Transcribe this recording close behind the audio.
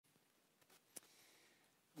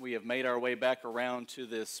We have made our way back around to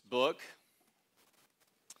this book,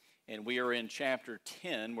 and we are in chapter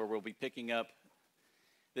 10, where we'll be picking up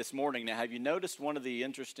this morning. Now, have you noticed one of the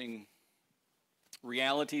interesting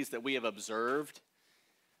realities that we have observed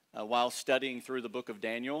while studying through the book of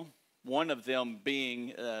Daniel? One of them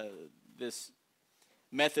being this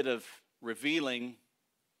method of revealing,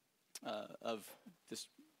 of this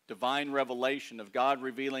divine revelation of God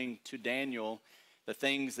revealing to Daniel the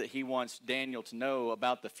things that he wants Daniel to know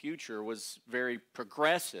about the future was very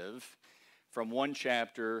progressive from one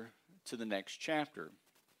chapter to the next chapter.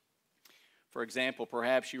 For example,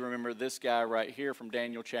 perhaps you remember this guy right here from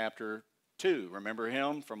Daniel chapter 2. Remember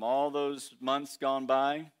him from all those months gone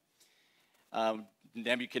by?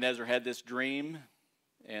 Nebuchadnezzar had this dream,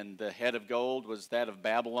 and the head of gold was that of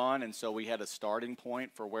Babylon, and so we had a starting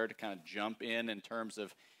point for where to kind of jump in terms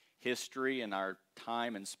of history and our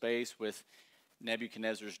time and space with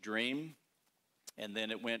Nebuchadnezzar's dream. And then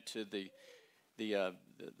it went to the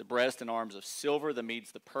breast and arms of silver, the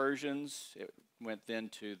Medes, the Persians. It went then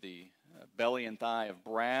to the belly and thigh of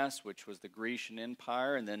brass, which was the Grecian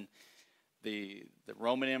Empire, and then the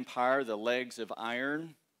Roman Empire, the legs of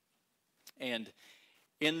iron. And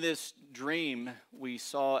in this dream, we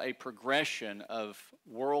saw a progression of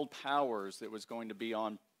world powers that was going to be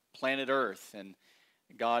on planet Earth, and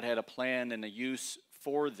God had a plan and a use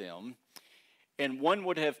for them. And one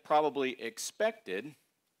would have probably expected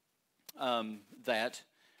that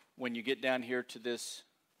when you get down here to this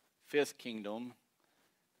fifth kingdom,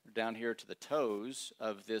 down here to the toes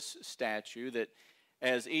of this statue, that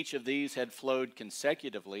as each of these had flowed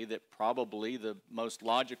consecutively, that probably the most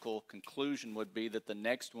logical conclusion would be that the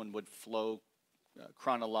next one would flow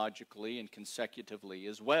chronologically and consecutively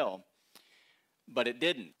as well. But it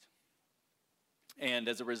didn't. And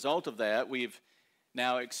as a result of that, we've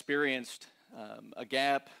now experienced a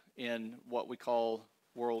gap in what we call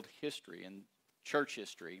world history and church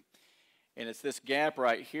history. And it's this gap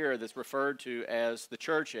right here that's referred to as the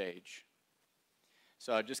church age.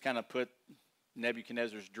 So I just kind of put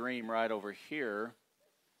Nebuchadnezzar's dream right over here.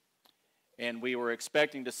 And we were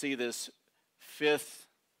expecting to see this fifth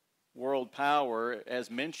world power,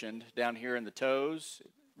 as mentioned, down here in the toes.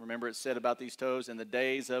 Remember it said about these toes, in the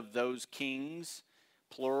days of those kings,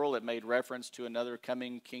 plural. It made reference to another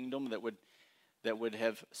coming kingdom that would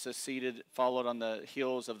have succeeded, followed on the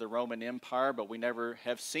heels of the Roman Empire, but we never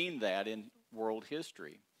have seen that in world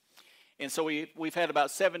history. And so we've had about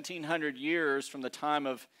 1,700 years from the time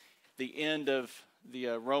of the end of the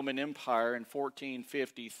Roman Empire in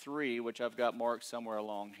 1453, which I've got marked somewhere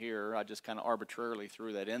along here. I just kind of arbitrarily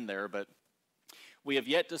threw that in there, but we have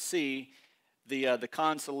yet to see the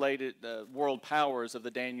consolidated world powers of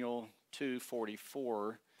the Daniel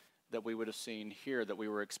 2:44 that we would have seen here, that we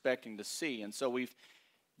were expecting to see. And so we've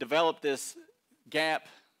developed this gap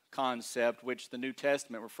concept, which the New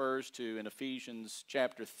Testament refers to in Ephesians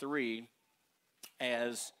chapter 3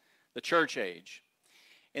 as the church age.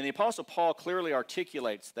 And the Apostle Paul clearly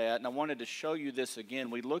articulates that, and I wanted to show you this again.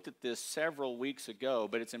 We looked at this several weeks ago,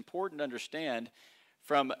 but it's important to understand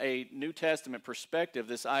from a New Testament perspective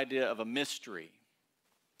this idea of a mystery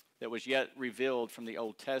that was yet revealed from the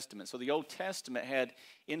Old Testament. So the Old Testament had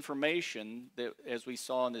information that, as we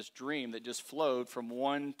saw in this dream, that just flowed from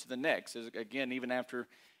one to the next. Again, even after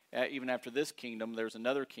this kingdom, there's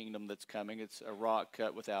another kingdom that's coming. It's a rock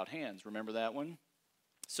cut without hands. Remember that one?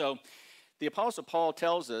 So the Apostle Paul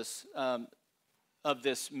tells us of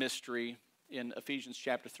this mystery in Ephesians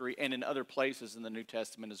chapter 3 and in other places in the New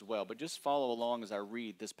Testament as well. But just follow along as I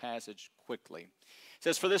read this passage quickly. It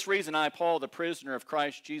says, "For this reason I, Paul, the prisoner of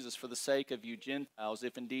Christ Jesus, for the sake of you Gentiles,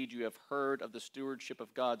 if indeed you have heard of the stewardship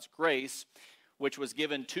of God's grace, which was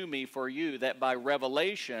given to me for you, that by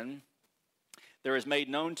revelation there is made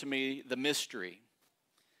known to me the mystery,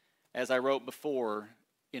 as I wrote before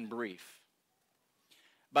in brief."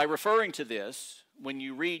 By referring to this, when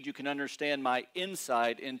you read, you can understand my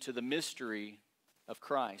insight into the mystery of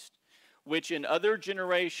Christ, which in other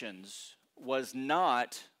generations was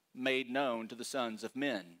not made known to the sons of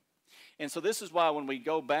men. And so this is why when we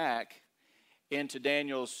go back into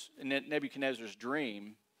Nebuchadnezzar's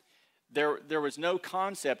dream, there was no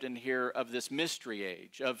concept in here of this mystery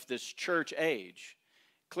age, of this church age.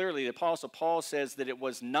 Clearly, the Apostle Paul says that it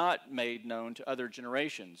was not made known to other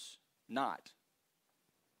generations, not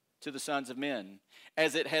to the sons of men,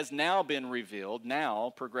 as it has now been revealed,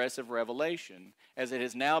 now progressive revelation, as it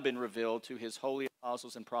has now been revealed to his holy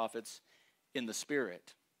apostles and prophets in the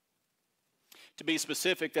Spirit. To be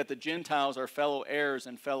specific, that the Gentiles are fellow heirs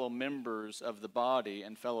and fellow members of the body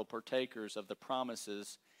and fellow partakers of the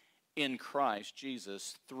promises in Christ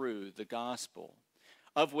Jesus through the gospel,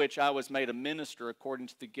 of which I was made a minister according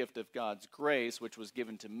to the gift of God's grace, which was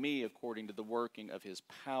given to me according to the working of his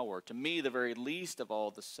power. To me, the very least of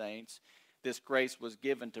all the saints, this grace was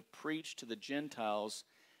given to preach to the Gentiles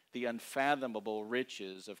the unfathomable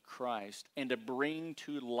riches of Christ, and to bring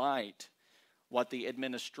to light what the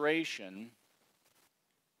administration,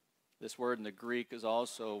 this word in the Greek is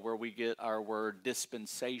also where we get our word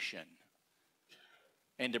dispensation,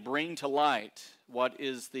 and to bring to light what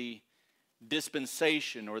is the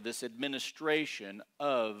dispensation or this administration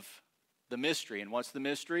of the mystery. And what's the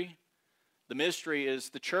mystery? The mystery is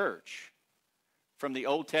the church. From the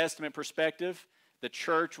Old Testament perspective, the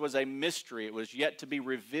church was a mystery. It was yet to be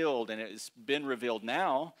revealed, and it has been revealed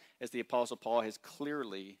now, as the Apostle Paul has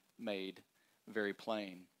clearly made very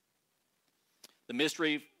plain. The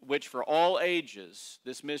mystery which for all ages,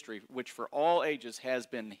 this mystery which for all ages has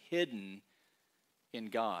been hidden in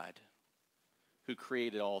God, who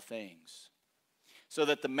created all things, so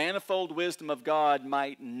that the manifold wisdom of God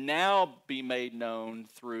might now be made known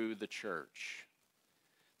through the church.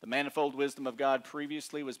 The manifold wisdom of God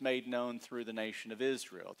previously was made known through the nation of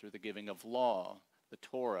Israel, through the giving of law, the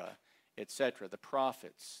Torah, etc., the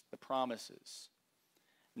prophets, the promises.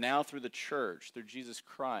 Now through the church, through Jesus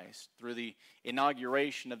Christ, through the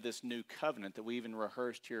inauguration of this new covenant that we even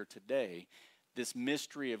rehearsed here today, this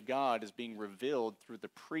mystery of God is being revealed through the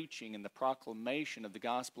preaching and the proclamation of the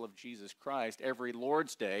gospel of Jesus Christ every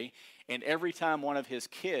Lord's Day, and every time one of his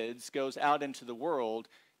kids goes out into the world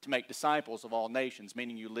to make disciples of all nations,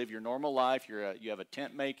 meaning you live your normal life, you have a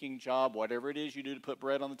tent-making job, whatever it is you do to put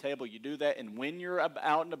bread on the table, you do that, and when you're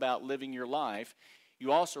out and about living your life,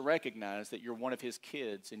 you also recognize that you're one of his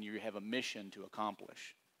kids and you have a mission to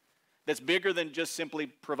accomplish. That's bigger than just simply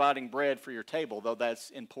providing bread for your table, though that's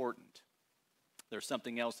important. There's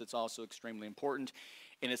something else that's also extremely important,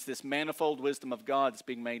 and it's this manifold wisdom of God that's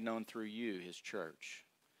being made known through you, his church.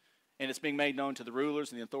 And it's being made known to the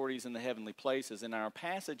rulers and the authorities in the heavenly places. In our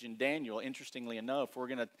passage in Daniel, interestingly enough, we're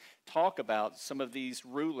going to talk about some of these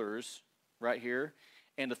rulers right here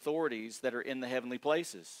and authorities that are in the heavenly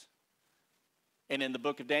places. And in the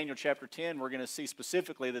book of Daniel chapter 10, we're going to see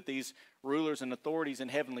specifically that these rulers and authorities in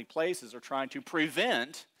heavenly places are trying to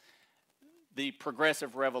prevent the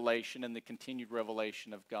progressive revelation and the continued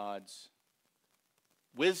revelation of God's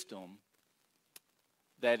wisdom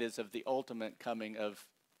that is of the ultimate coming of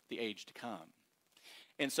the age to come.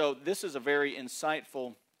 And so this is a very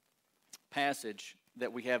insightful passage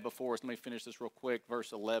that we have before us. Let me finish this real quick,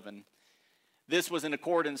 verse 11. This was in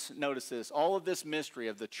accordance, notice this, all of this mystery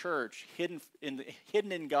of the church hidden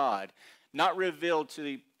in God, not revealed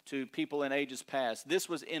to people in ages past. This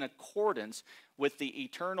was in accordance with the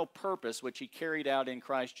eternal purpose which he carried out in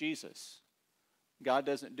Christ Jesus. God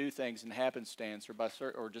doesn't do things in happenstance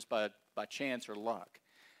or just by chance or luck.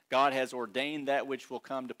 God has ordained that which will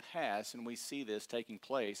come to pass, and we see this taking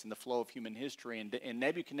place in the flow of human history. And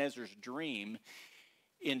Nebuchadnezzar's dream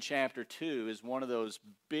in chapter 2 is one of those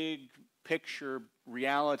big picture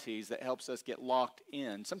realities that helps us get locked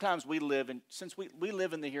in. Sometimes we live in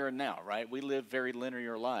the here and now, right? We live very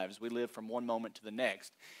linear lives. We live from one moment to the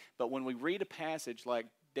next. But when we read a passage like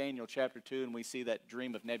Daniel chapter 2 and we see that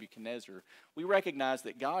dream of Nebuchadnezzar, we recognize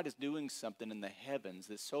that God is doing something in the heavens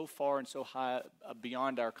that's so far and so high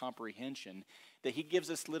beyond our comprehension that he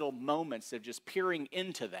gives us little moments of just peering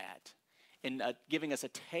into that and giving us a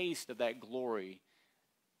taste of that glory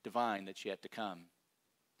divine that's yet to come.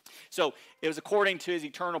 So it was according to his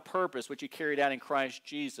eternal purpose, which he carried out in Christ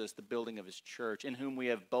Jesus, the building of his church, in whom we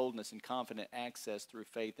have boldness and confident access through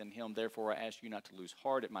faith in him. Therefore, I ask you not to lose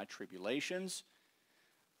heart at my tribulations.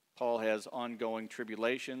 Paul has ongoing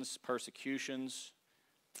tribulations, persecutions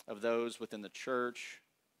of those within the church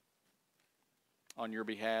on your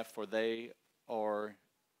behalf, for they are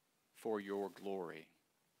for your glory.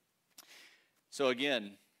 So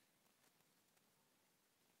again,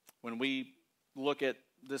 when we look at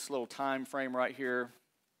this little time frame right here,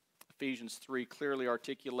 Ephesians 3 clearly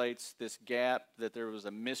articulates this gap, that there was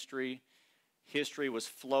a mystery. History was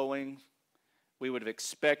flowing. We would have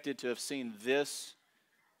expected to have seen this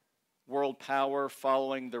world power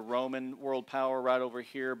following the Roman world power right over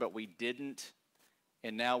here, but we didn't.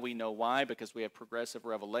 And now we know why, because we have progressive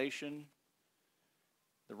revelation.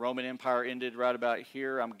 The Roman Empire ended right about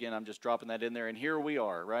here. I'm just dropping that in there. And here we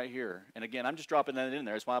are, right here. And again, I'm just dropping that in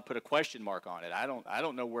there. That's why I put a question mark on it. I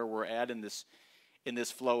don't know where we're at in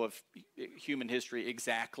this flow of human history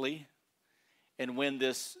exactly. And when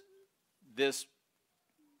this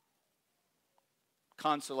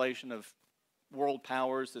constellation of world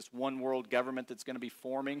powers, this one world government that's going to be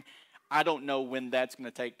forming, I don't know when that's going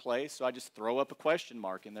to take place. So I just throw up a question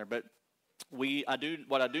mark in there. But what I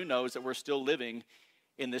do know is that we're still living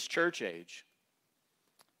in this church age.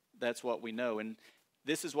 That's what we know. And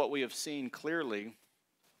this is what we have seen clearly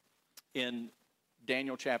in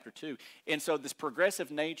Daniel chapter 2. And so this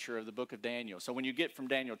progressive nature of the book of Daniel. So when you get from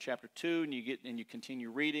Daniel chapter 2 and you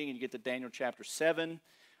continue reading and you get to Daniel chapter 7,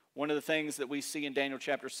 one of the things that we see in Daniel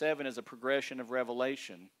chapter 7 is a progression of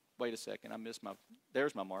revelation. Wait a second,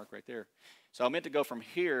 there's my mark right there. So I meant to go from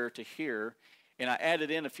here to here, and I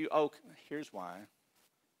added in a few, here's why.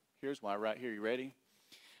 Here's why right here, you ready?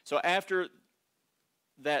 So after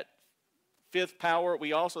that fifth power,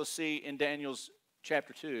 we also see in Daniel's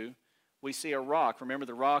chapter 2, we see a rock. Remember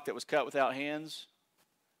the rock that was cut without hands?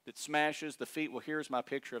 That smashes the feet? Well, here's my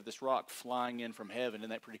picture of this rock flying in from heaven.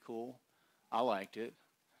 Isn't that pretty cool? I liked it.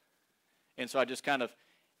 And so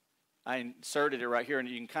I inserted it right here, and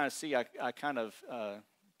you can kind of see, can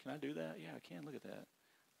I do that? Yeah, I can. Look at that.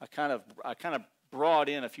 I kind of brought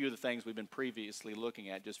in a few of the things we've been previously looking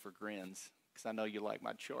at just for grins, because I know you like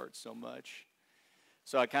my charts so much.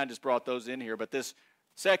 So I kind of just brought those in here. But this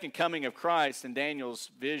second coming of Christ and Daniel's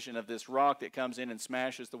vision of this rock that comes in and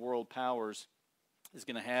smashes the world powers is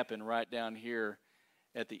going to happen right down here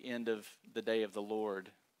at the end of the day of the Lord,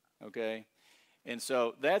 okay? And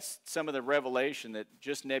so that's some of the revelation that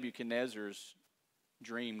just Nebuchadnezzar's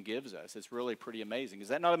dream gives us. It's really pretty amazing. Is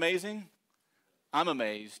that not amazing? I'm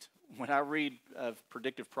amazed when I read of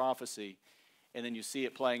predictive prophecy and then you see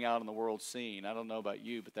it playing out on the world scene. I don't know about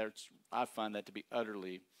you, but I find that to be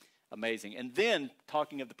utterly amazing. And then,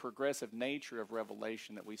 talking of the progressive nature of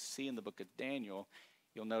revelation that we see in the book of Daniel,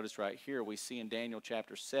 you'll notice right here, we see in Daniel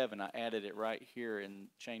chapter 7, I added it right here and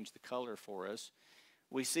changed the color for us.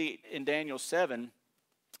 We see in Daniel 7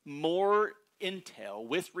 more intel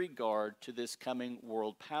with regard to this coming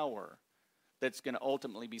world power that's going to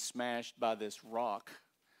ultimately be smashed by this rock,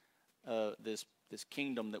 this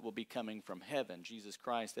kingdom that will be coming from heaven, Jesus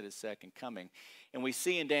Christ at his second coming. And we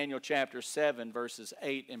see in Daniel chapter 7, verses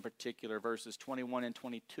 8 in particular, verses 21 and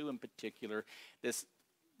 22 in particular, this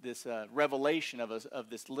revelation of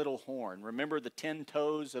this little horn. Remember the 10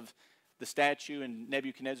 toes of the statue in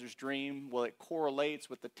Nebuchadnezzar's dream? Well, it correlates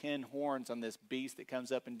with the 10 horns on this beast that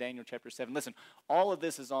comes up in Daniel chapter 7. Listen, all of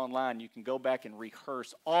this is online. You can go back and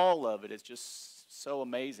rehearse all of it. It's just so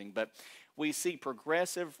amazing. But we see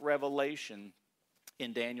progressive revelation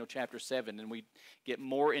in Daniel chapter 7, and we get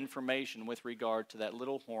more information with regard to that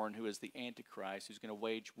little horn who is the Antichrist, who's going to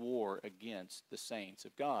wage war against the saints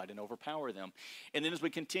of God and overpower them. And then as we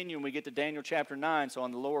continue and we get to Daniel chapter 9, so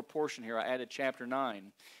on the lower portion here I added chapter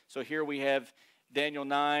 9. So here we have Daniel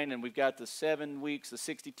 9, and we've got the 7 weeks, the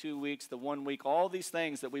 62 weeks, the 1 week, all these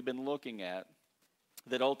things that we've been looking at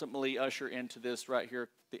that ultimately usher into this right here,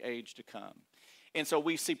 the age to come. And so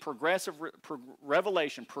we see progressive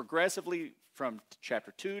revelation progressively from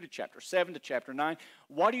chapter 2 to chapter 7 to chapter 9.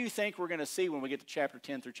 What do you think we're going to see when we get to chapter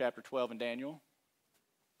 10 through chapter 12 in Daniel?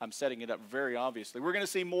 I'm setting it up very obviously. We're going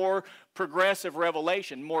to see more progressive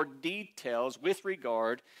revelation, more details with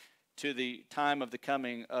regard to the time of the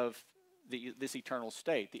coming of this eternal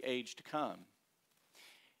state, the age to come.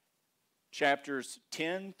 Chapters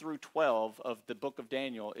 10 through 12 of the book of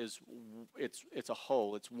Daniel it's a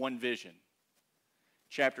whole. It's one vision.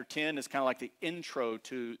 Chapter 10 is kind of like the intro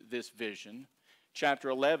to this vision. Chapter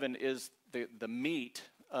 11 is the meat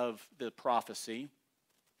of the prophecy.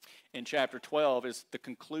 And chapter 12 is the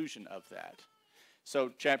conclusion of that. So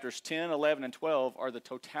chapters 10, 11, and 12 are the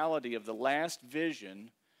totality of the last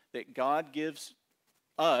vision that God gives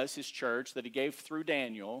us, his church, that he gave through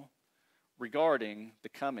Daniel regarding the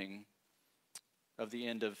coming of the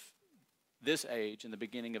end of this age and the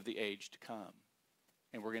beginning of the age to come.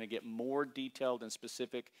 And we're going to get more detailed and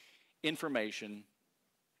specific information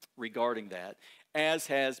regarding that, as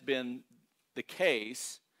has been the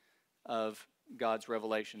case of God's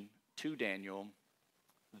revelation to Daniel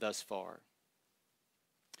thus far.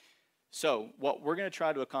 So what we're going to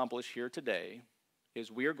try to accomplish here today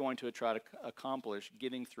is we are going to try to accomplish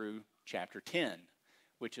getting through chapter 10,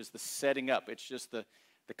 which is the setting up. It's just the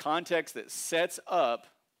context that sets up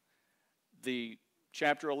the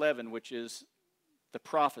chapter 11, which is the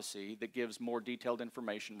prophecy that gives more detailed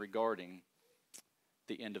information regarding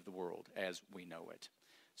the end of the world as we know it.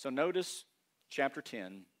 So notice chapter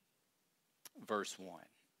 10, verse 1.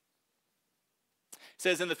 It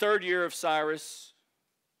says, in the 3rd year of Cyrus,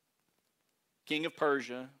 king of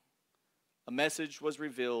Persia, a message was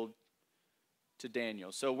revealed to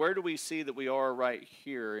Daniel. So where do we see that we are right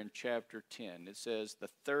here in chapter 10? It says the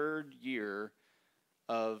 3rd year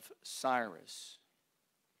of Cyrus.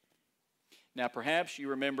 Now, perhaps you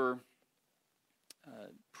remember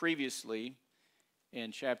previously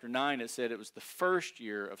in chapter 9 it said it was the 1st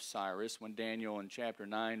year of Cyrus when Daniel in chapter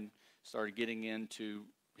 9 started getting into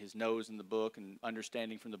his nose in the book and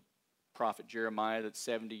understanding from the prophet Jeremiah that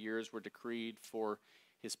 70 years were decreed for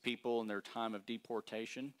his people in their time of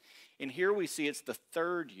deportation. And here we see it's the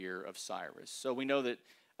third year of Cyrus. So we know that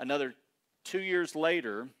another 2 years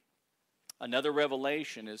later, another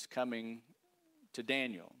revelation is coming to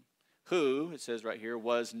Daniel, who, it says right here,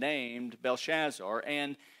 was named Belshazzar.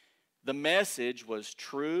 And the message was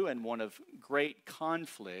true and one of great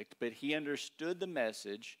conflict, but he understood the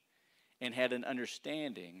message and had an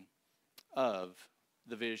understanding of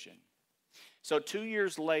the vision. So 2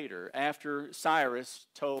 years later, after Cyrus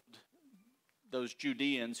told those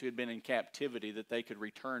Judeans who had been in captivity that they could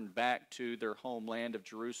return back to their homeland of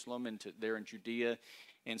Jerusalem and there in Judea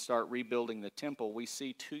and start rebuilding the temple, we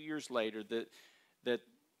see 2 years later that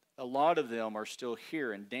a lot of them are still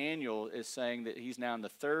here. And Daniel is saying that he's now in the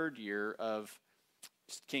third year of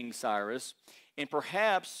King Cyrus. And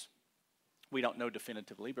perhaps, we don't know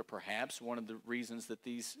definitively, but perhaps one of the reasons that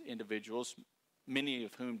these individuals, many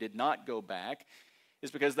of whom did not go back,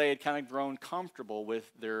 is because they had kind of grown comfortable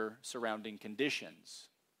with their surrounding conditions.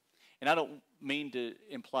 And I don't mean to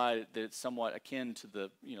imply that it's somewhat akin to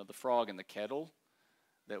the frog in the kettle,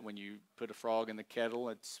 that when you put a frog in the kettle,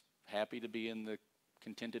 it's happy to be in the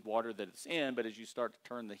contented water that it's in, but as you start to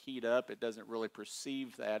turn the heat up, it doesn't really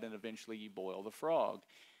perceive that, and eventually you boil the frog.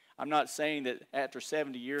 I'm not saying that after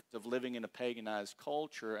 70 years of living in a paganized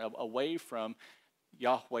culture, away from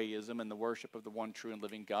Yahwehism and the worship of the one true and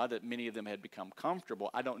living God, that many of them had become comfortable.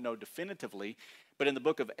 I don't know definitively, but in the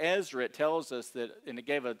book of Ezra, it tells us that, and it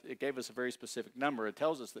gave us a very specific number. It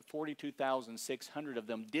tells us that 42,600 of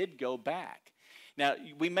them did go back. Now,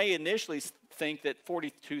 we may initially think that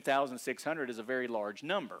 42,600 is a very large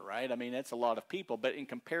number, right? I mean, that's a lot of people, but in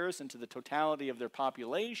comparison to the totality of their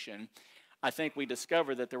population, I think we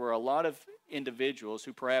discover that there were a lot of individuals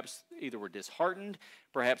who perhaps either were disheartened,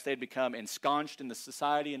 perhaps they'd become ensconced in the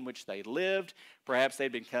society in which they lived, perhaps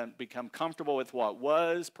they'd become comfortable with what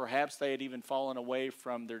was, perhaps they had even fallen away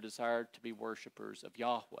from their desire to be worshipers of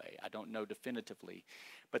Yahweh. I don't know definitively.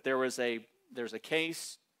 But there's a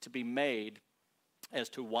case to be made as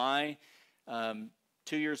to why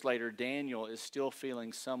 2 years later Daniel is still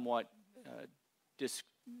feeling somewhat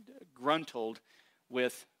disgruntled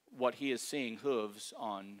with what he is seeing hooves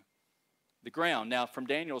on the ground. Now, from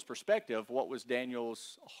Daniel's perspective, what was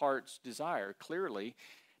Daniel's heart's desire? Clearly,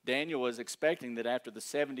 Daniel was expecting that after the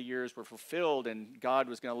 70 years were fulfilled and God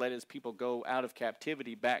was going to let his people go out of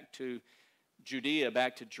captivity back to Judea,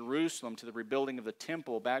 back to Jerusalem, to the rebuilding of the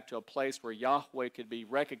temple, back to a place where Yahweh could be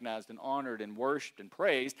recognized and honored and worshiped and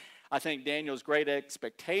praised. I think Daniel's great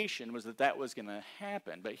expectation was that that was going to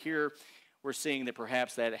happen. But here we're seeing that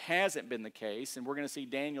perhaps that hasn't been the case, and we're going to see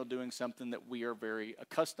Daniel doing something that we are very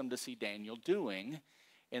accustomed to see Daniel doing,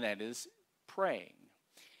 and that is praying.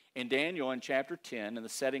 And Daniel in chapter 10, in the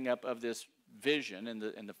setting up of this vision and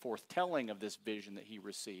the foretelling of this vision that he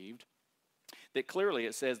received, that clearly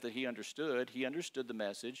it says that he understood the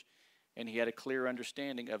message, and he had a clear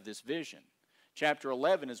understanding of this vision. Chapter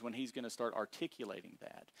 11 is when he's going to start articulating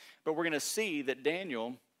that. But we're going to see that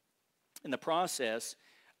Daniel, in the process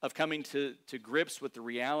of coming to grips with the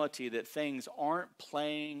reality that things aren't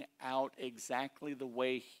playing out exactly the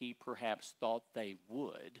way he perhaps thought they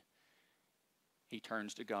would, he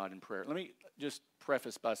turns to God in prayer. Let me just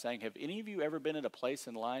preface by saying, have any of you ever been at a place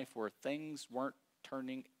in life where things weren't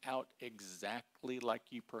turning out exactly like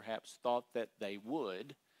you perhaps thought that they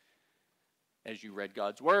would, as you read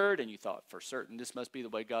God's word and you thought for certain this must be the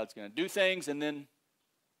way God's going to do things, and then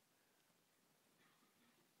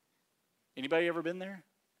anybody ever been there?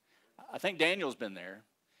 I think Daniel's been there.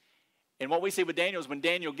 And what we see with Daniel is when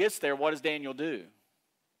Daniel gets there, what does Daniel do?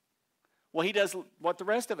 Well, he does what the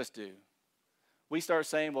rest of us do. We start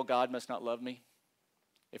saying, well, God must not love me.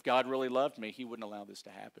 If God really loved me, he wouldn't allow this to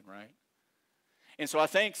happen, right? And so I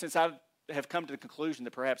think since I have come to the conclusion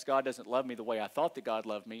that perhaps God doesn't love me the way I thought that God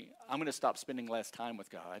loved me, I'm going to stop spending less time with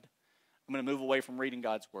God. I'm going to move away from reading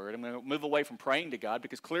God's word. I'm going to move away from praying to God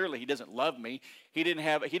because clearly he doesn't love me. He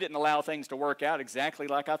didn't allow things to work out exactly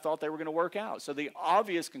like I thought they were going to work out. So the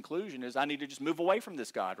obvious conclusion is I need to just move away from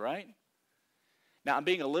this God, right? Now, I'm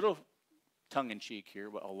being a little tongue-in-cheek here,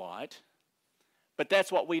 a lot. But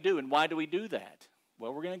that's what we do. And why do we do that?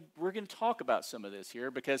 Well, we're going to talk about some of this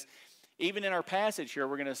here because even in our passage here,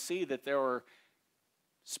 we're going to see that there are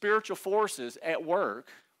spiritual forces at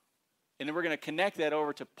work. And then we're going to connect that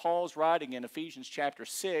over to Paul's writing in Ephesians chapter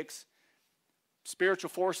 6,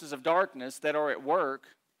 spiritual forces of darkness that are at work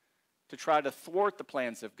to try to thwart the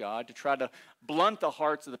plans of God, to try to blunt the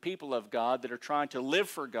hearts of the people of God that are trying to live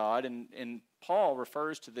for God. And Paul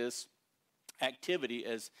refers to this activity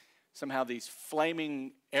as somehow these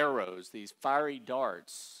flaming arrows, these fiery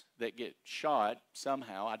darts that get shot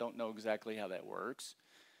somehow. I don't know exactly how that works.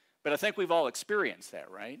 But I think we've all experienced that,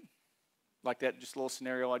 right? Like that just little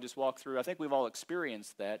scenario I just walked through. I think we've all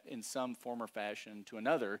experienced that in some form or fashion to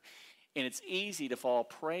another. And it's easy to fall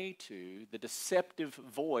prey to the deceptive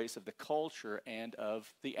voice of the culture and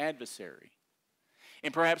of the adversary.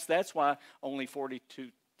 And perhaps that's why only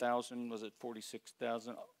 42,000, was it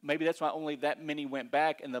 46,000? Maybe that's why only that many went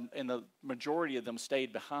back and the majority of them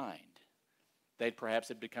stayed behind. They perhaps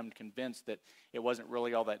had become convinced that it wasn't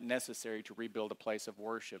really all that necessary to rebuild a place of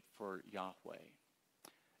worship for Yahweh.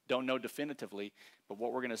 Don't know definitively, but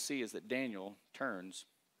what we're going to see is that Daniel turns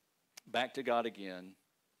back to God again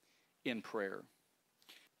in prayer.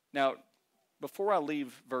 Now, before I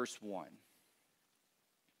leave verse 1,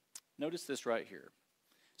 notice this right here.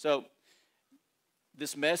 So,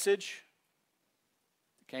 this message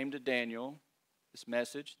came to Daniel, this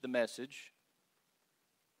message, the message,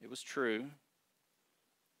 it was true.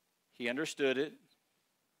 He understood it.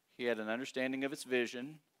 He had an understanding of its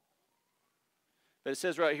vision. But it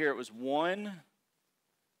says right here, it was one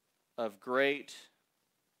of great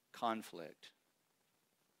conflict.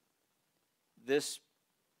 This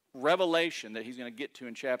revelation that he's going to get to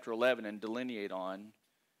in chapter 11 and delineate on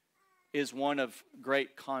is one of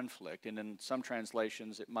great conflict. And in some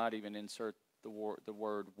translations, it might even insert the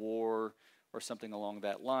word war or something along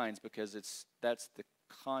that lines, because that's the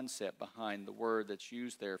concept behind the word that's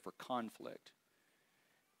used there for conflict.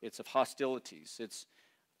 It's of hostilities. It's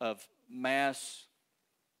of mass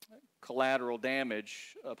collateral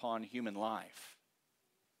damage upon human life,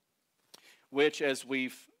 which, as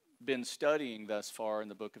we've been studying thus far in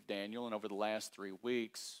the book of Daniel and over the last 3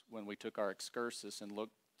 weeks when we took our excursus and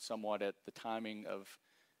looked somewhat at the timing of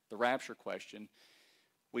the rapture question,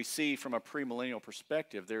 we see from a premillennial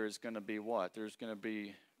perspective there is going to be what? There's going to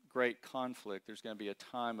be great conflict. There's going to be a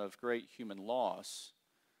time of great human loss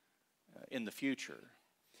in the future.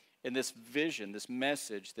 And this vision, this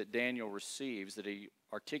message that Daniel receives, that he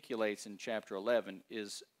articulates in chapter 11,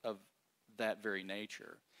 is of that very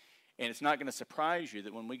nature. And it's not going to surprise you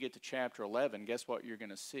that when we get to chapter 11, guess what you're going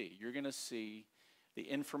to see? You're going to see the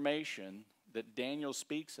information that Daniel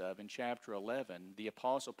speaks of in chapter 11, the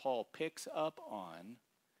Apostle Paul picks up on,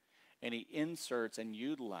 and he inserts and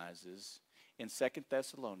utilizes in 2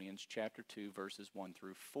 Thessalonians chapter 2, verses 1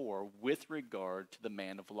 through 4, with regard to the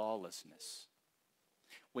man of lawlessness.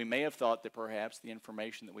 We may have thought that perhaps the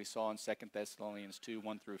information that we saw in 2 Thessalonians 2,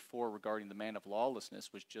 1 through 4 regarding the man of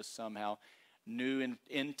lawlessness was just somehow new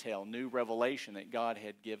intel, new revelation that God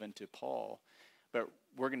had given to Paul. But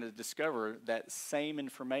we're going to discover that same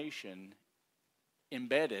information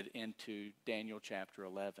embedded into Daniel chapter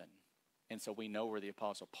 11. And so we know where the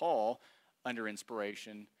Apostle Paul, under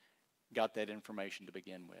inspiration, got that information to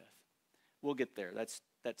begin with. We'll get there. That's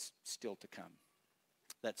still to come.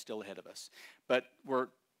 That's still ahead of us. But we're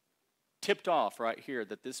tipped off right here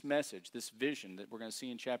that this message, this vision that we're going to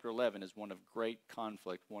see in chapter 11 is one of great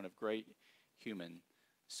conflict, one of great human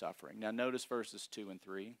suffering. Now notice verses 2 and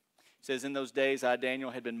 3. It says, "In those days I,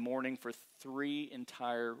 Daniel, had been mourning for 3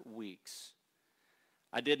 entire weeks.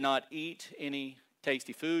 I did not eat any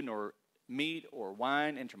tasty food, nor meat or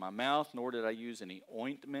wine enter my mouth, nor did I use any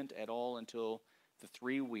ointment at all until the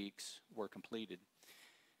 3 weeks were completed."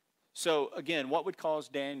 So again, what would cause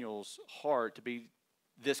Daniel's heart to be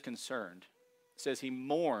this concerned? It says he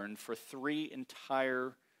mourned for 3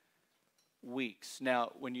 entire weeks.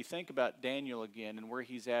 Now, when you think about Daniel again and where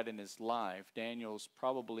he's at in his life, Daniel's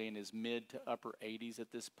probably in his mid to upper 80s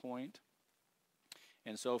at this point.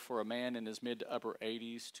 And so for a man in his mid to upper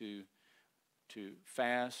 80s to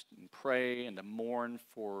fast and pray and to mourn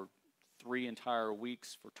for 3 entire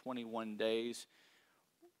weeks for 21 days,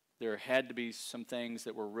 there had to be some things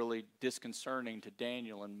that were really disconcerting to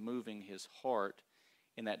Daniel and moving his heart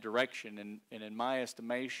in that direction. And in my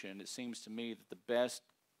estimation, it seems to me that the best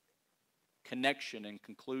connection and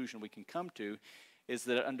conclusion we can come to is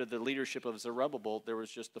that under the leadership of Zerubbabel, there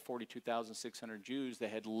was just the 42,600 Jews that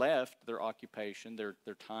had left their occupation, their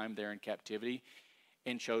time there in captivity,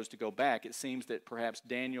 and chose to go back. It seems that perhaps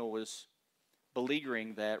Daniel was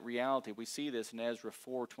beleaguering that reality. We see this in Ezra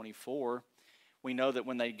 4:24. We know that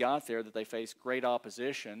when they got there that they faced great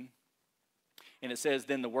opposition. And it says,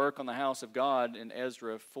 then the work on the house of God in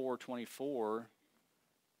Ezra 4:24,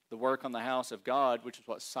 the work on the house of God, which is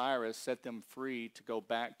what Cyrus set them free to go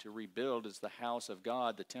back to rebuild, is the house of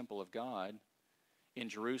God, the temple of God in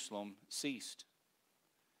Jerusalem, ceased.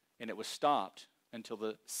 And it was stopped until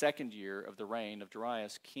the 2nd year of the reign of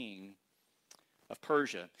Darius, king of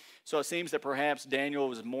Persia. So it seems that perhaps Daniel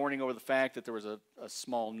was mourning over the fact that there was a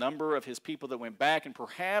small number of his people that went back, and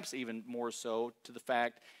perhaps even more so to the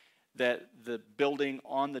fact that the building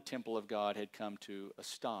on the temple of God had come to a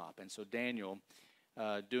stop. And so Daniel,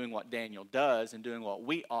 doing what Daniel does and doing what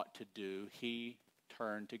we ought to do, he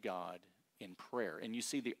turned to God in prayer. And you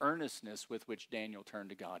see the earnestness with which Daniel turned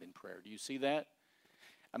to God in prayer. Do you see that?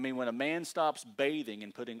 I mean, when a man stops bathing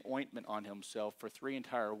and putting ointment on himself for 3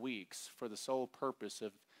 entire weeks for the sole purpose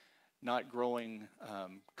of not growing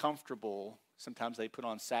comfortable, sometimes they put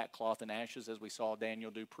on sackcloth and ashes, as we saw Daniel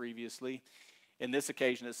do previously. In this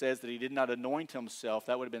occasion, it says that he did not anoint himself.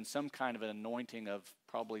 That would have been some kind of an anointing of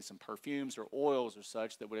probably some perfumes or oils or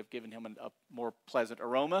such that would have given him a more pleasant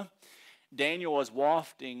aroma. Daniel was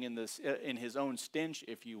wafting in his own stench,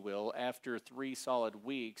 if you will, after 3 solid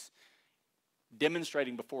weeks,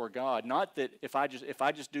 demonstrating before God, not that if I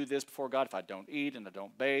just do this before God, if I don't eat and I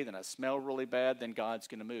don't bathe and I smell really bad, then God's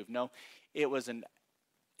going to move. No, it was an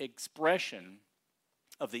expression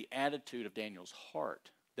of the attitude of Daniel's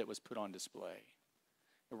heart that was put on display.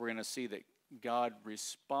 And we're going to see that God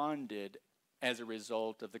responded as a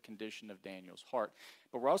result of the condition of Daniel's heart.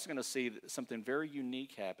 But we're also going to see that something very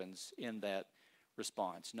unique happens in that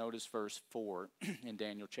response. Notice verse 4 in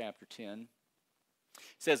Daniel chapter 10. It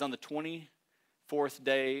says, on the 24th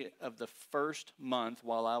day of the first month,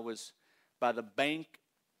 while I was by the bank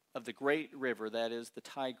of the great river, that is the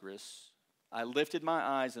Tigris, I lifted my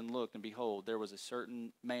eyes and looked, and behold, there was a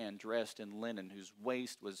certain man dressed in linen, whose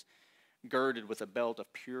waist was girded with a belt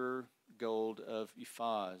of pure gold of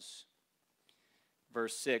Uphaz.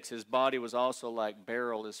 Verse 6, his body was also like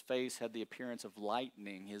beryl, his face had the appearance of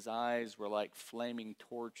lightning, his eyes were like flaming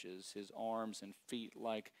torches, his arms and feet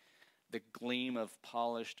like the gleam of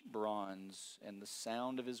polished bronze, and the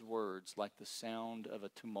sound of his words like the sound of a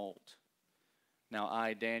tumult. Now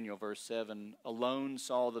I, Daniel, verse 7, alone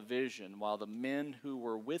saw the vision, while the men who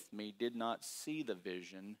were with me did not see the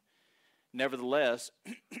vision. Nevertheless,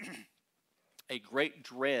 a great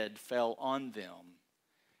dread fell on them,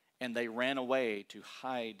 and they ran away to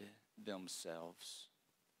hide themselves.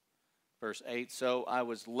 Verse 8, so I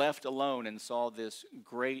was left alone and saw this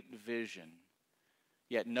great vision.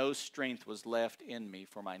 Yet no strength was left in me,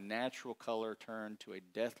 for my natural color turned to a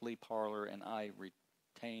deathly pallor, and I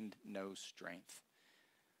retained no strength.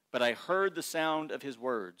 But I heard the sound of his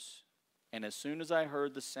words, and as soon as I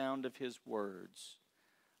heard the sound of his words,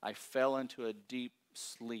 I fell into a deep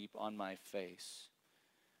sleep on my face,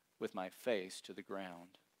 with my face to the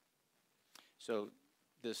ground. So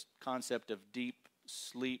this concept of deep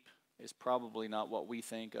sleep is probably not what we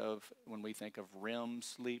think of when we think of REM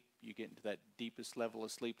sleep. You get into that deepest level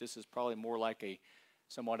of sleep. This is probably more like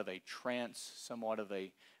somewhat of a trance, somewhat of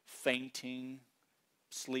a fainting,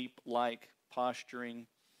 sleep-like posturing,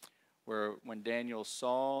 where when Daniel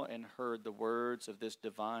saw and heard the words of this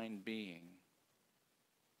divine being,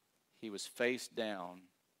 he was face down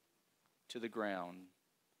to the ground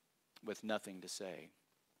with nothing to say.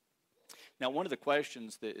 Now, one of the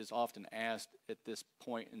questions that is often asked at this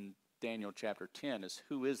point in Daniel chapter 10 is,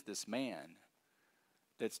 who is this man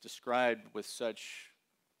that's described with such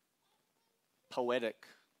poetic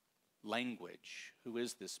language? Who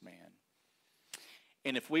is this man?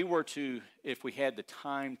 And if we had the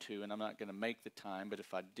time to, and I'm not going to make the time, but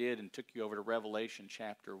if I did and took you over to Revelation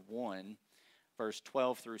chapter 1, verse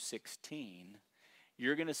 12 through 16,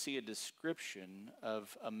 you're going to see a description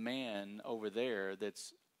of a man over there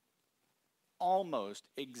that's almost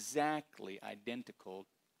exactly identical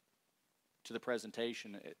to the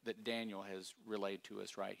presentation that Daniel has relayed to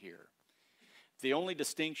us right here. The only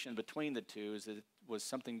distinction between the two is that it was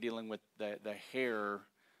something dealing with the hair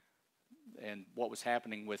and what was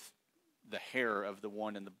happening with the hair of the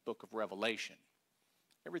one in the book of Revelation.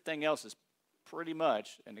 Everything else is pretty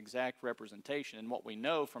much an exact representation. And what we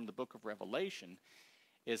know from the book of Revelation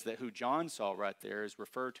is that who John saw right there is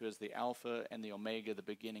referred to as the Alpha and the Omega, the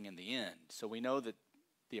beginning and the end. So we know that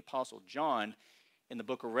the Apostle John in the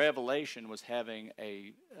book of Revelation was having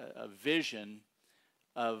a vision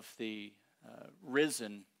of the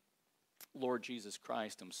risen Lord Jesus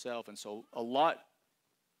Christ himself. And so a lot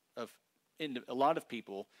of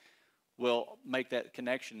people will make that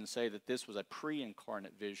connection and say that this was a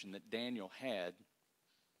pre-incarnate vision that Daniel had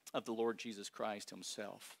of the Lord Jesus Christ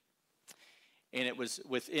himself. And it was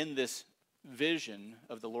within this vision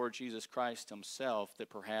of the Lord Jesus Christ himself that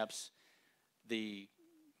perhaps the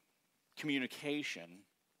communication,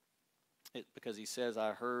 because he says,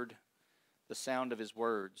 I heard the sound of his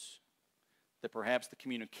words, that perhaps the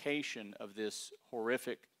communication of this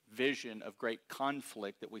horrific vision of great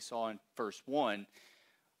conflict that we saw in verse 1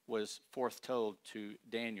 was foretold to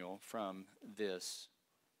Daniel from this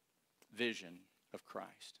vision of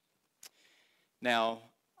Christ. Now,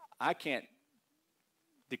 I can't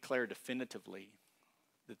declare definitively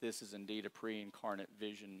that this is indeed a pre-incarnate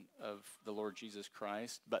vision of the Lord Jesus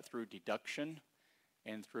Christ, but through deduction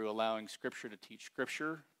and through allowing Scripture to teach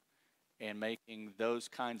Scripture and making those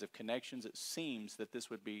kinds of connections, it seems that this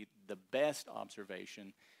would be the best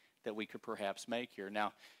observation that we could perhaps make here.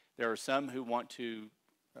 Now, there are some who want to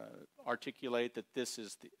articulate that this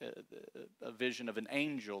is a vision of an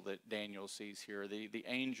angel that Daniel sees here, the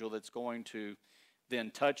angel that's going to then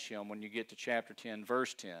touch him when you get to chapter 10,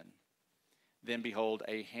 verse 10. Then behold,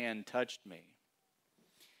 a hand touched me.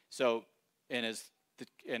 So, and as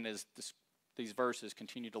these verses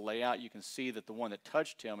continue to lay out, you can see that the one that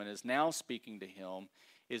touched him and is now speaking to him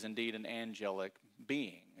is indeed an angelic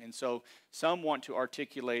being. And so some want to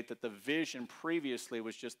articulate that the vision previously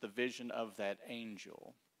was just the vision of that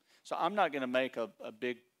angel. So I'm not going to make a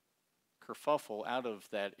big kerfuffle out of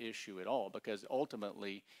that issue at all, because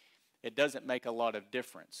ultimately it doesn't make a lot of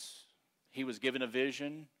difference. He was given a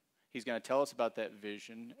vision. He's going to tell us about that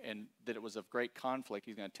vision and that it was of great conflict.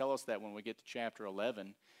 He's going to tell us that when we get to chapter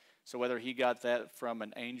 11. So whether he got that from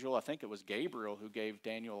an angel, I think it was Gabriel who gave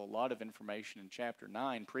Daniel a lot of information in chapter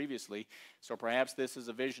 9 previously. So perhaps this is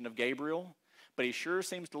a vision of Gabriel, but he sure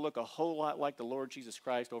seems to look a whole lot like the Lord Jesus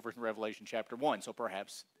Christ over in Revelation chapter 1. So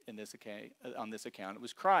perhaps on this account it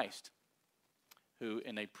was Christ who,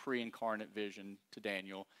 in a pre-incarnate vision to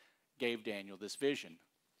Daniel, gave Daniel this vision.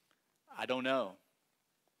 I don't know.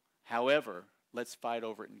 However, let's fight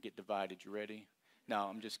over it and get divided. You ready? No,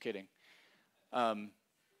 I'm just kidding.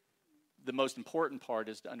 The most important part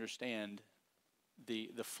is to understand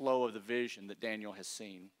the flow of the vision that Daniel has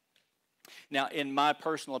seen. Now, in my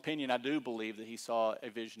personal opinion, I do believe that he saw a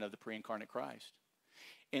vision of the pre-incarnate Christ.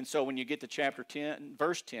 And so when you get to chapter 10,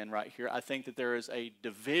 verse 10 right here, I think that there is a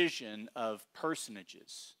division of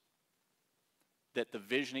personages. That the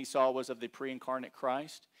vision he saw was of the pre-incarnate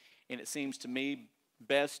Christ. And it seems to me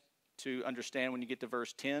best to understand when you get to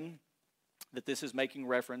verse 10 that this is making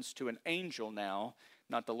reference to an angel now,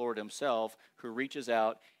 not the Lord himself, who reaches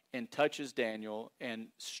out and touches Daniel and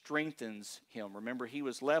strengthens him. Remember, he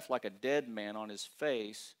was left like a dead man on his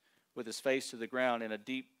face, with his face to the ground in a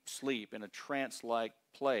deep sleep, in a trance-like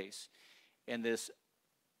place. And this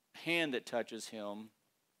hand that touches him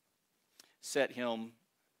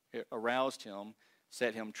aroused him,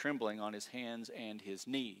 set him trembling on his hands and his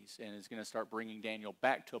knees, and is going to start bringing Daniel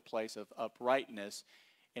back to a place of uprightness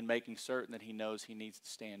and making certain that he knows he needs to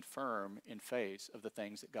stand firm in face of the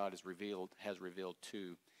things that God has revealed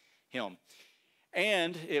to him.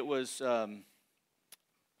 And it was the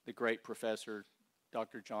great professor,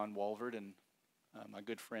 Dr. John Walvoord, and my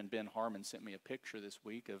good friend Ben Harmon sent me a picture this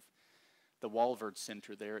week of the Walvoord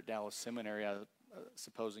Center there at Dallas Seminary,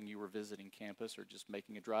 supposing you were visiting campus or just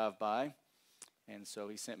making a drive-by. And so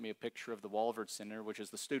he sent me a picture of the Walvoord Center, which is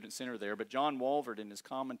the student center there. But John Walvoord, in his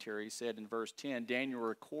commentary, said in verse 10, Daniel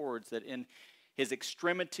records that in his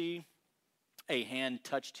extremity a hand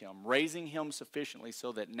touched him, raising him sufficiently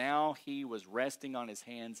so that now he was resting on his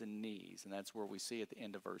hands and knees. And that's where we see at the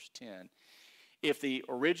end of verse 10. If the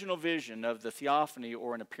original vision of the theophany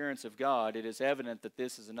or an appearance of God, it is evident that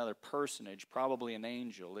this is another personage, probably an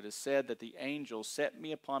angel. It is said that the angel set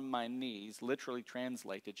me upon my knees, literally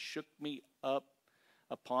translated, shook me up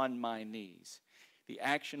upon my knees. The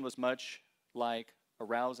action was much like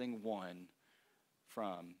arousing one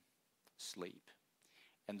from sleep.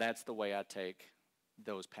 And that's the way I take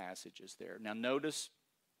those passages there. Now notice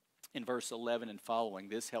in verse 11 and following,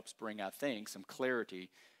 this helps bring, I think, some clarity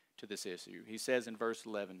to this issue. He says in verse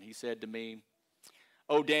 11, he said to me,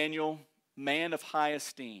 O Daniel, man of high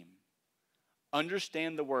esteem,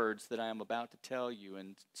 understand the words that I am about to tell you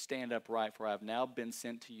and stand upright, for I have now been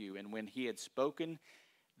sent to you. And when he had spoken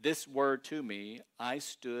this word to me, I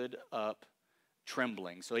stood up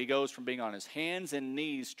trembling. So he goes from being on his hands and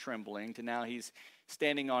knees trembling to now he's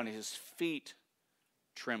standing on his feet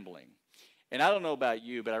trembling. And I don't know about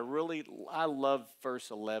you, but I love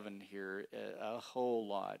verse 11 here a whole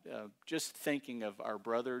lot. Just thinking of our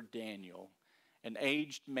brother Daniel, an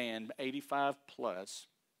aged man, 85 plus.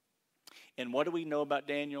 And what do we know about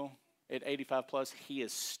Daniel at 85 plus? He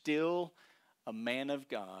is still a man of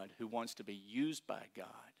God who wants to be used by God.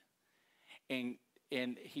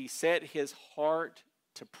 And he set his heart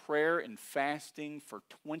to prayer and fasting for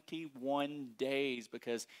 21 days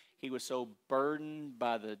because he was so burdened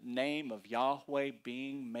by the name of Yahweh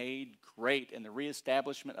being made great and the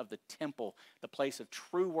reestablishment of the temple, the place of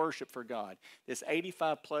true worship for God. This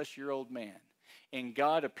 85-plus-year-old man and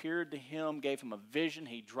God appeared to him, gave him a vision.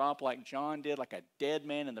 He dropped like John did, like a dead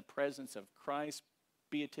man in the presence of Christ,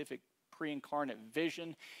 beatific pre-incarnate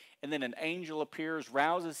vision. And then an angel appears,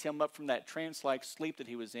 rouses him up from that trance-like sleep that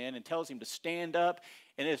he was in, and tells him to stand up.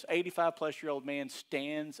 And this 85-plus-year-old man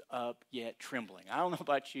stands up yet trembling. I don't know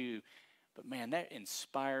about you, but man, that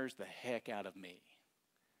inspires the heck out of me.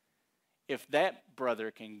 If that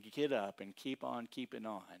brother can get up and keep on keeping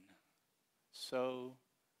on, so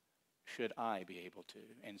should I be able to,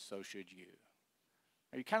 and so should you.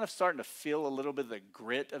 Are you kind of starting to feel a little bit of the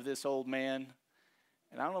grit of this old man?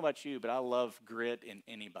 And I don't know about you, but I love grit in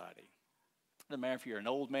anybody. It doesn't matter if you're an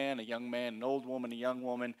old man, a young man, an old woman, a young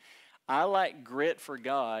woman. I like grit for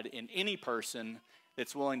God in any person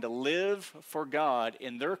that's willing to live for God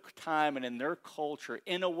in their time and in their culture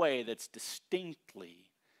in a way that's distinctly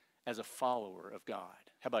as a follower of God.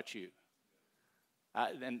 How about you?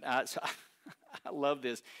 I love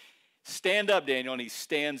this. Stand up, Daniel, and he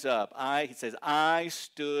stands up. He says, I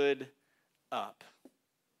stood up.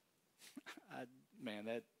 Man,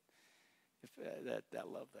 I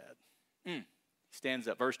love that. He stands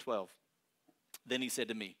up. Verse 12. Then he said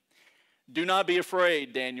to me, do not be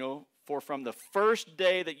afraid, Daniel, for from the first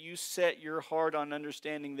day that you set your heart on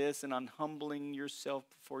understanding this and on humbling yourself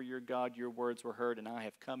before your God, your words were heard, and I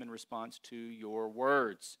have come in response to your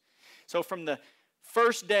words. So from the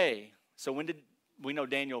first day, so when did we know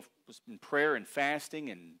Daniel was in prayer and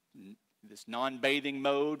fasting and this non-bathing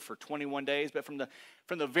mode for 21 days, but from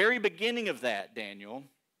the very beginning of that, Daniel,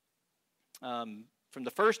 from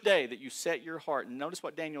the first day that you set your heart, and notice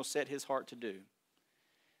what Daniel set his heart to do.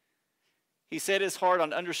 He set his heart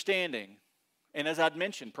on understanding, and as I'd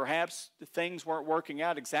mentioned, perhaps the things weren't working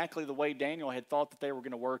out exactly the way Daniel had thought that they were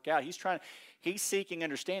going to work out. He's seeking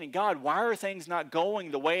understanding. God, why are things not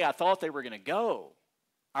going the way I thought they were going to go?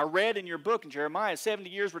 I read in your book in Jeremiah, 70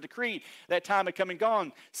 years were decreed. That time had come and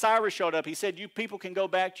gone. Cyrus showed up. He said, you people can go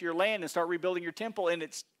back to your land and start rebuilding your temple, and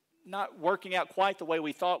it's not working out quite the way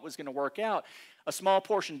we thought it was going to work out. A small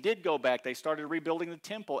portion did go back. They started rebuilding the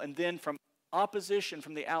temple, and then from opposition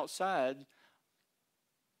from the outside,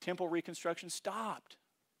 temple reconstruction stopped.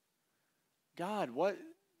 God, what?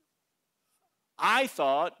 I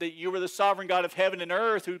thought that you were the sovereign God of heaven and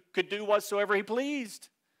earth who could do whatsoever he pleased,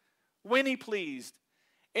 when he pleased,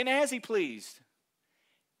 and as he pleased.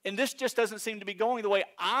 And this just doesn't seem to be going the way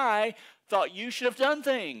I thought you should have done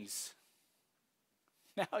things.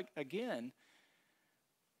 Now, again,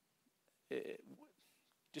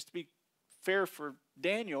 just to be fair for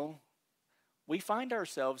Daniel, we find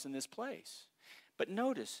ourselves in this place. But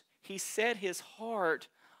notice, he set his heart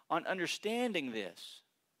on understanding this.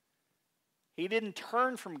 He didn't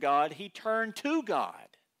turn from God, he turned to God.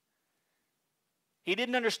 He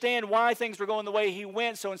didn't understand why things were going the way he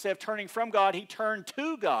went, so instead of turning from God, he turned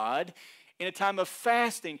to God in a time of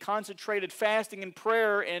fasting, concentrated fasting and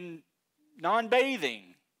prayer and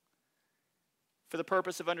non-bathing for the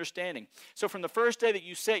purpose of understanding. So from the first day that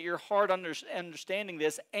you set your heart on understanding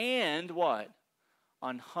this, and what?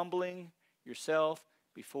 On humbling yourself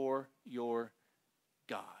before your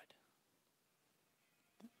God.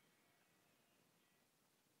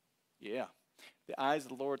 Yeah. The eyes of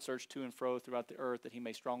the Lord search to and fro throughout the earth that he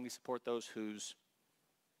may strongly support those whose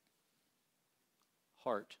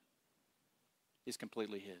heart is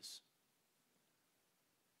completely his.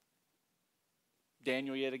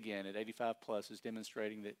 Daniel, yet again, at 85 plus, is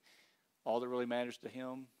demonstrating that all that really matters to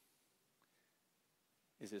him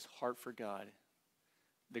is his heart for God.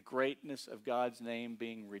 The greatness of God's name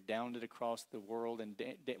being redounded across the world. And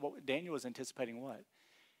Daniel was anticipating what?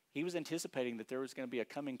 He was anticipating that there was going to be a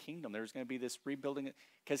coming kingdom. There was going to be this rebuilding,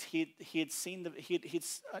 because he had seen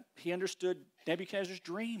he understood Nebuchadnezzar's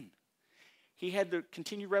dream. He had the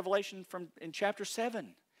continued revelation in chapter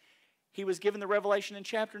 7. He was given the revelation in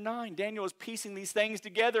chapter 9. Daniel was piecing these things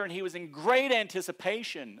together, and he was in great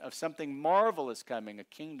anticipation of something marvelous coming, a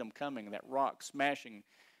kingdom coming, that rock smashing,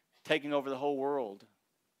 taking over the whole world.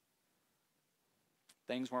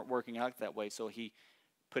 Things weren't working out that way, so he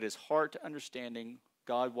put his heart to understanding,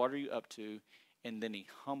 God, what are you up to? And then he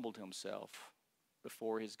humbled himself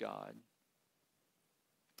before his God.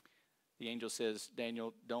 The angel says,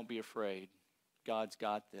 Daniel, don't be afraid. God's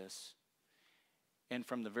got this. And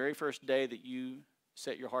from the very first day that you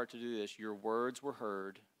set your heart to do this, your words were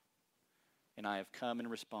heard, and I have come in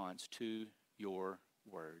response to your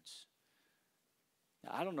words.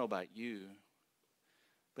 Now, I don't know about you,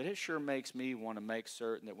 but it sure makes me want to make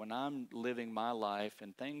certain that when I'm living my life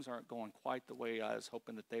and things aren't going quite the way I was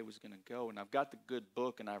hoping that they was going to go, and I've got the good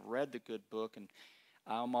book and I've read the good book, and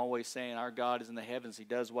I'm always saying our God is in the heavens, he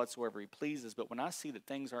does whatsoever he pleases, but when I see that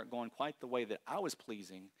things aren't going quite the way that I was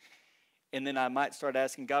pleasing, And then I might start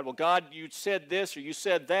asking God, well, God, you said this or you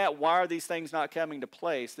said that. Why are these things not coming to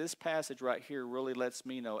place? This passage right here really lets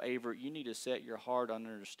me know, Avert, you need to set your heart on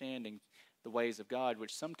understanding the ways of God,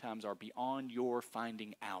 which sometimes are beyond your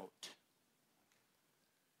finding out.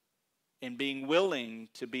 And being willing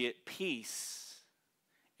to be at peace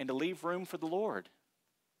and to leave room for the Lord.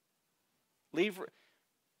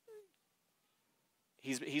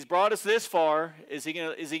 He's brought us this far. Is he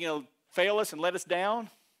gonna fail us and let us down?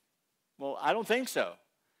 Well, I don't think so.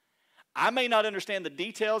 I may not understand the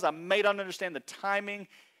details. I may not understand the timing.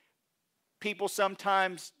 People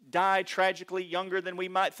sometimes die tragically younger than we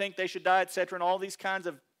might think they should die, etc., and all these kinds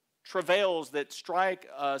of travails that strike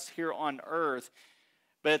us here on earth.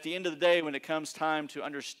 But at the end of the day, when it comes time to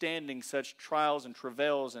understanding such trials and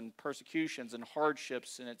travails and persecutions and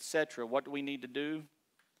hardships and etc., what do we need to do?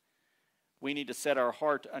 We need to set our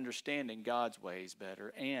heart to understanding God's ways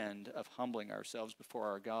better and of humbling ourselves before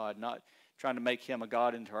our God, not trying to make him a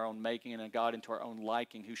God into our own making and a God into our own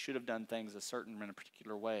liking who should have done things a certain in a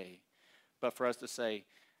particular way. But for us to say,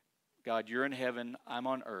 God, you're in heaven, I'm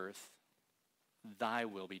on earth, thy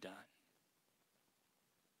will be done.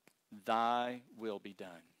 Thy will be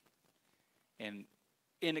done. And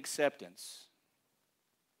in acceptance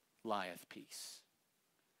lieth peace.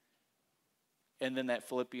 And then that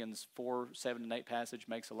Philippians 4, 7, and 8 passage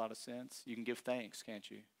makes a lot of sense. You can give thanks, can't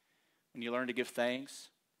you? When you learn to give thanks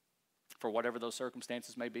for whatever those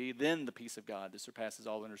circumstances may be, then the peace of God that surpasses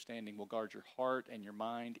all understanding will guard your heart and your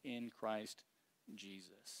mind in Christ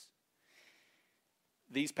Jesus.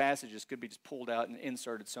 These passages could be just pulled out and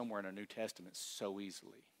inserted somewhere in our New Testament so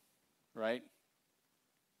easily. Right?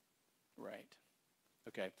 Right.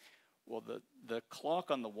 Okay. Well, the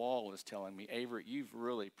clock on the wall is telling me, Avert, you've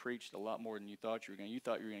really preached a lot more than you thought you were going to. You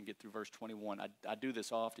thought you were going to get through verse 21. I do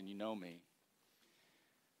this often, you know me.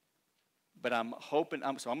 But I'm hoping,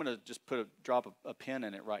 so I'm going to just drop a pin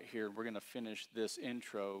in it right here. We're going to finish this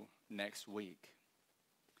intro next week.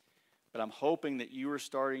 But I'm hoping that you are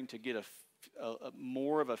starting to get a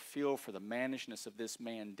more of a feel for the mannishness of this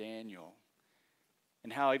man, Daniel.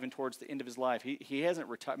 And how even towards the end of his life, he hasn't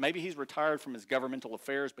retired. Maybe he's retired from his governmental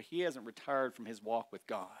affairs, but he hasn't retired from his walk with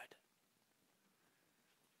God.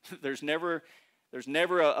 There's never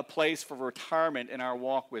a place for retirement in our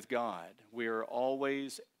walk with God. We are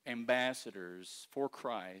always ambassadors for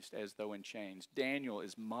Christ as though in chains. Daniel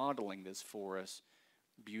is modeling this for us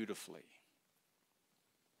beautifully.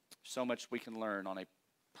 So much we can learn on a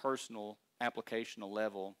personal, applicational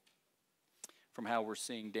level from how we're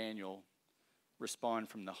seeing Daniel respond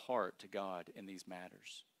from the heart to God in these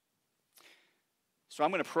matters. So I'm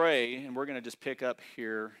going to pray, and we're going to just pick up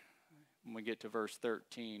here when we get to verse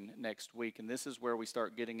 13 next week. And this is where we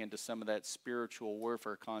start getting into some of that spiritual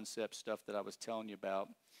warfare concept stuff that I was telling you about.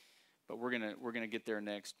 But we're going to get there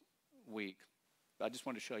next week. I just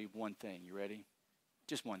want to show you one thing. You ready?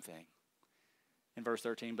 Just one thing. In verse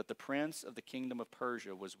 13, but the prince of the kingdom of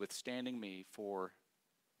Persia was withstanding me for...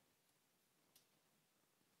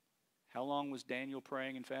 How long was Daniel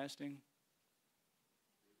praying and fasting?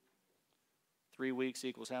 3 weeks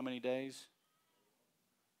equals how many days?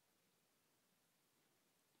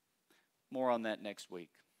 More on that next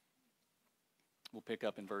week. We'll pick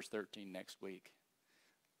up in verse 13 next week.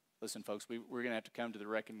 Listen, folks, we're going to have to come to the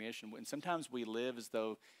recognition. And sometimes we live as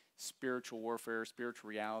though spiritual warfare, spiritual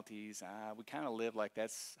realities, we kind of live like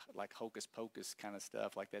that's like hocus pocus kind of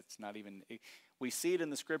stuff. Like that's not even, we see it in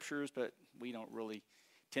the scriptures, but we don't really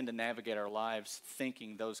tend to navigate our lives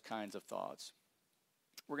thinking those kinds of thoughts.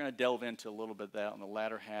 We're going to delve into a little bit of that on the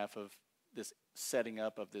latter half of this setting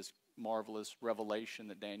up of this marvelous revelation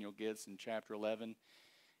that Daniel gets in chapter 11.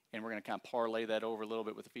 And we're going to kind of parlay that over a little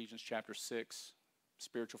bit with Ephesians chapter 6,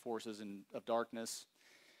 spiritual forces of darkness.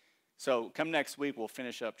 So come next week, we'll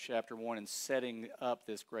finish up chapter 1 and setting up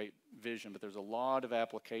this great vision. But there's a lot of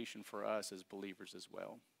application for us as believers as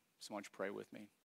well. So why don't you pray with me?